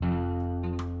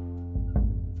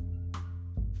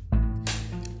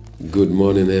Good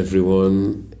morning,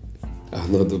 everyone.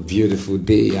 Another beautiful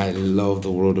day. I love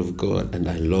the Word of God and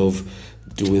I love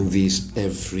doing this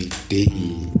every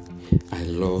day. I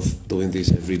love doing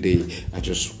this every day. I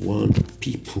just want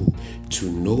people to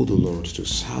know the Lord, to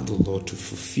serve the Lord, to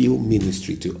fulfill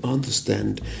ministry, to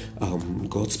understand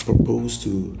God's purpose,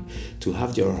 to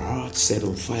have their heart set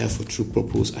on fire for true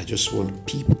purpose. I just want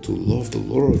people to love the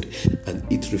Lord and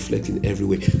it reflects in every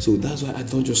way. So that's why I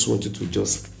don't just want you to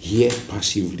just hear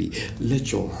passively.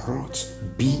 Let your heart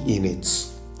be in it.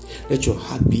 Let your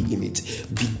heart be in it.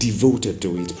 Be devoted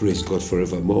to it. Praise God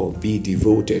forevermore. Be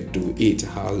devoted to it.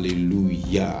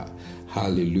 Hallelujah.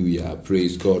 Hallelujah.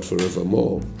 Praise God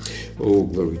forevermore. Oh,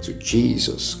 glory to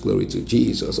Jesus. Glory to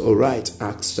Jesus. All right.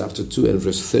 Acts chapter 2 and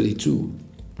verse 32.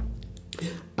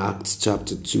 Acts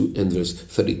chapter 2 and verse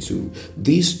 32.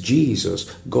 This Jesus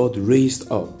God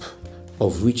raised up,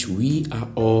 of which we are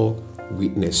all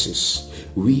witnesses.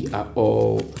 We are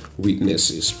all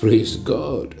witnesses. Praise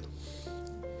God.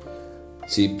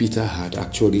 See, Peter had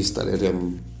actually started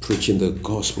preaching the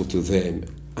gospel to them,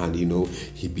 and he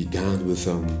began with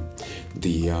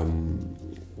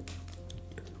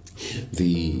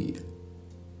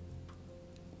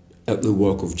the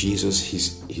work of Jesus,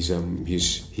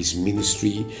 his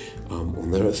ministry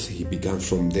on earth. He began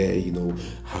from there.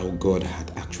 How God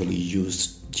had actually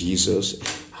used Jesus,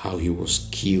 how he was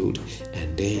killed,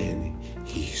 and then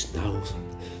he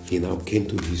now came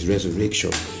to his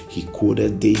resurrection. He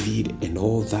quoted David and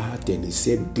all that, and he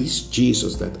said, this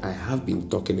Jesus that I have been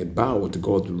talking about,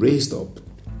 God raised up,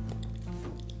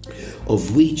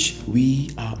 of which we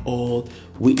are all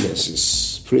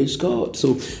witnesses. Praise God.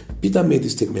 So Peter made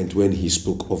this statement when he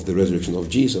spoke of the resurrection of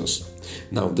Jesus.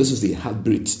 Now, this is the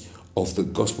heartbeat of the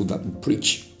gospel that we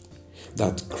preach,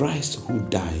 that Christ who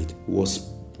died was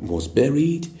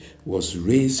buried, was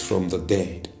raised from the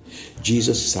dead.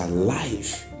 Jesus is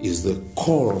alive, is the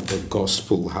core of the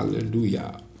gospel.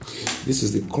 Hallelujah. This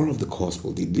is the core of the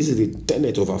gospel. This is the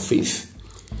tenet of our faith.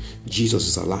 Jesus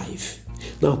is alive.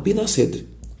 Now, Peter said,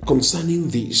 concerning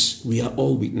this, we are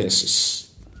all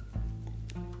witnesses.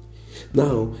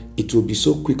 Now, it will be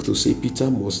so quick to say Peter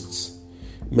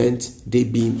meant they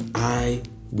being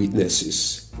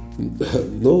eyewitnesses.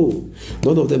 No,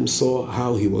 none of them saw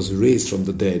how he was raised from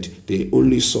the dead. They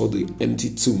only saw the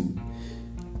empty tomb,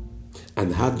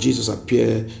 and had Jesus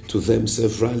appear to them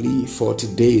severally 40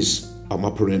 days,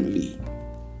 apparently.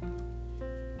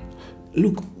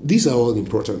 Look, these are all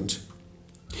important.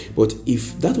 But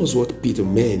if that was what Peter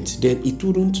meant, then it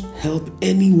wouldn't help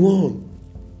anyone.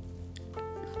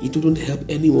 It wouldn't help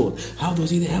anyone. How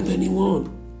does it help anyone?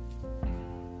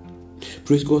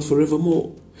 Praise God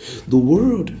forevermore. The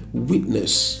word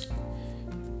witness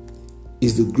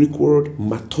is the Greek word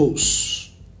matos.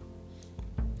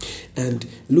 And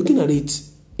looking at it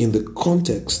in the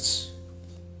context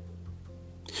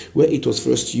where it was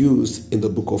first used in the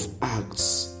book of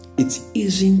Acts, it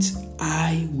isn't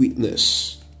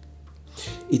eyewitness.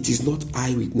 It is not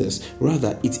eyewitness.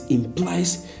 Rather, it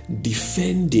implies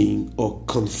defending or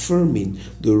confirming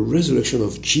the resurrection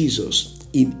of Jesus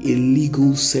in a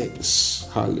legal sense.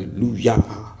 Hallelujah.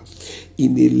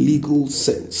 In a legal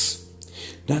sense.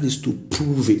 That is to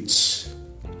prove it.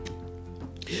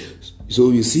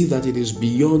 So you see that it is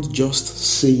beyond just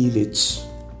saying it.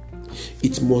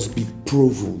 It must be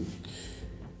proven.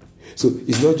 So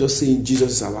it's not just saying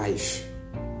Jesus is alive.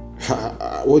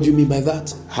 What do you mean by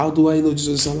that? How do I know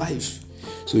Jesus is alive?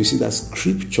 So you see that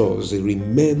scriptures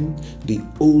remain the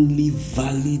only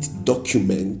valid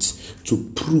document to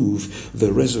prove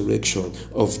the resurrection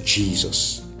of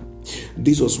Jesus.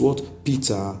 This was what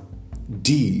Peter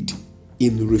did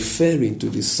in referring to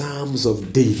the Psalms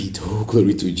of David. Oh,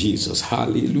 glory to Jesus.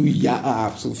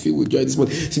 Hallelujah. So feel with joy this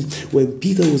morning. See, when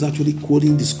Peter was actually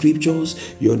quoting the scriptures,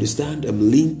 you understand,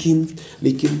 linking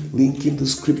the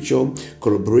scripture,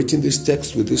 corroborating this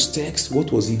text with this text,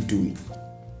 what was he doing?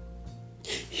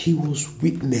 He was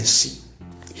witnessing.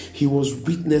 He was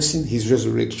witnessing his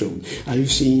resurrection. Are you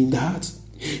seeing that?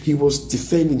 He was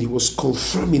defending, he was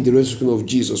confirming the resurrection of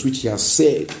Jesus, which he has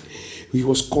said. He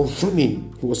was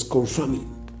confirming the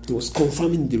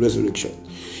resurrection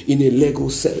in a legal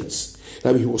sense.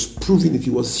 I mean, he was proving it, he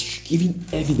was giving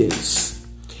evidence.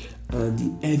 And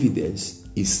the evidence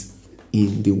is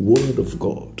in the Word of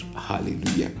God.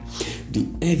 Hallelujah. The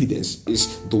evidence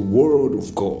is the Word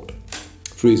of God.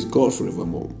 Praise God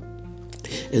forevermore.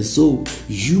 And so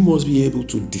you must be able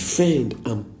to defend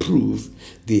and prove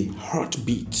the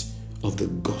heartbeat of the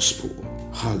gospel.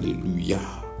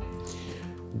 Hallelujah.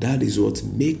 That is what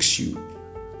makes you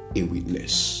a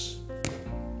witness.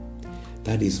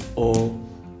 That is all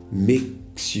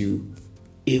makes you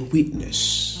a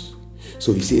witness.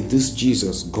 So he said, this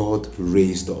Jesus God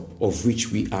raised up, of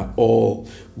which we are all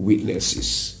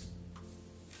witnesses.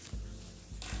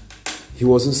 He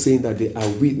wasn't saying that they are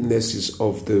witnesses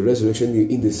of the resurrection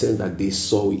in the sense that they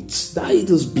saw it. That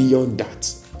it is beyond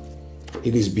that.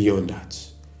 It is beyond that.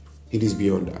 It is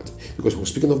beyond that. Because we're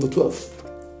speaking of the 12.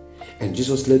 And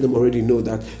Jesus let them already know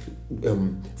that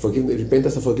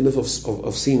repentance and forgiveness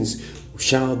of sins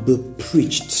shall be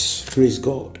preached. Praise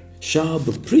God. Shall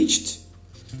be preached.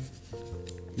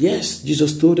 Yes,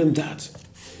 Jesus told them that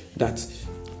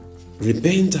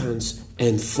repentance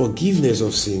and forgiveness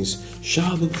of sins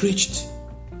shall be preached.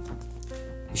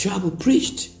 Shall be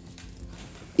preached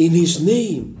in his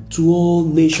name to all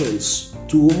nations,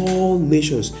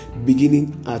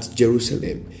 beginning at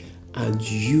Jerusalem. And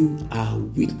you are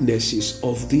witnesses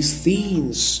of these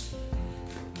things.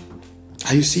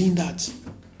 Are you seeing that?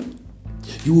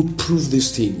 You will prove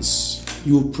these things.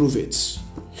 You will prove it.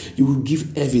 You will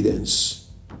give evidence.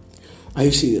 Are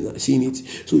you seeing it?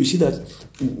 So you see that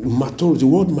matos, the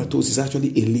word matos is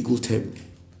actually a legal term.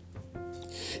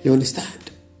 You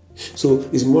understand? So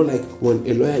it's more like when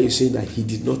a lawyer is saying that he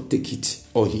did not take it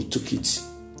or he took it.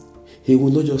 He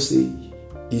will not just say,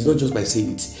 it's not just by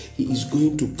saying it. He is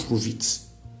going to prove it.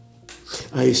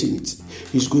 Are you seeing it?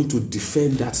 He's going to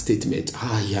defend that statement.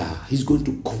 He's going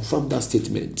to confirm that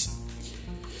statement.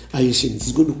 Are you seeing it?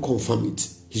 He's going to confirm it.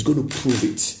 He's going to prove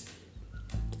it.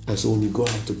 And so when we go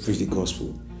out to preach the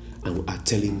gospel and we are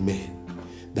telling men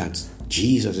that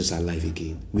Jesus is alive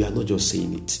again, we are not just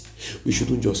saying it. We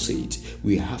shouldn't just say it.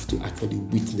 We have to actually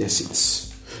witness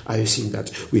it. Are you seeing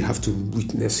that? We have to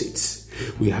witness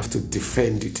it. We have to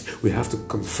defend it. We have to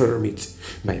confirm it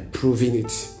by proving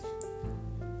it.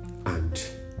 And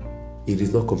it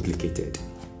is not complicated.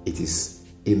 It is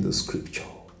in the scripture.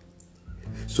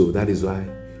 So that is why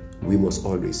we must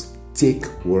always take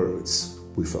words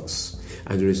with us.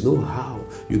 And there is no how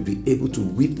you'll be able to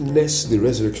witness the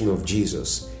resurrection of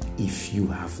Jesus if you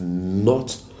have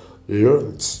not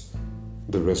learned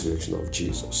the resurrection of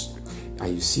Jesus.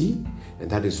 And you see? And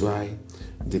that is why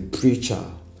the preacher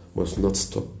must not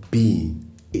stop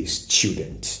being a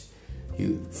student.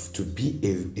 To be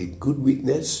a good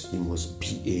witness, you must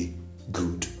be a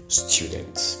good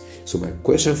student. So my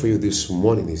question for you this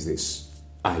morning is this: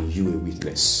 are you a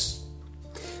witness?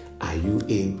 Are you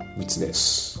a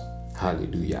witness?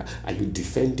 Hallelujah. Are you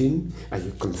defending? Are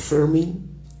you confirming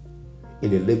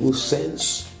in a legal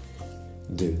sense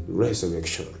the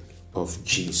resurrection of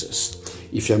Jesus?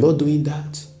 If you're not doing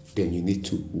that, then you need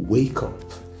to wake up.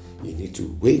 You need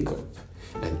to wake up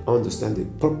and understand the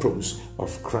purpose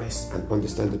of Christ and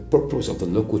understand the purpose of the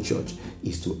local church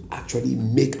is to actually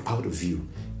make out of you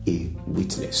a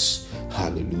witness.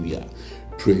 Hallelujah.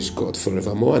 Praise God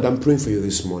forevermore. And I'm praying for you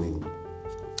this morning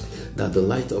that the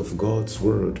light of God's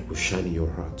word will shine in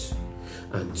your heart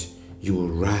and you will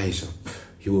rise up.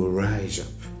 You will rise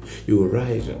up. You will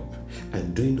rise up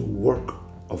and doing the work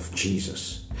of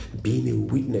Jesus, being a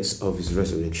witness of his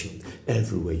resurrection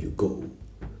everywhere you go.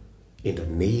 In the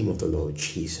name of the Lord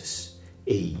Jesus.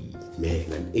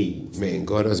 Amen and amen.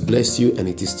 God has blessed you, and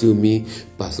it is still me,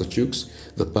 Pastor Chooks,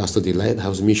 the pastor of the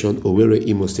Lighthouse Mission, Owerri,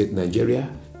 Imo State, Nigeria.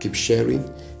 Keep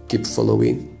sharing, keep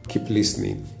following, keep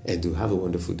listening, and do have a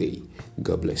wonderful day.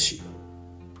 God bless you.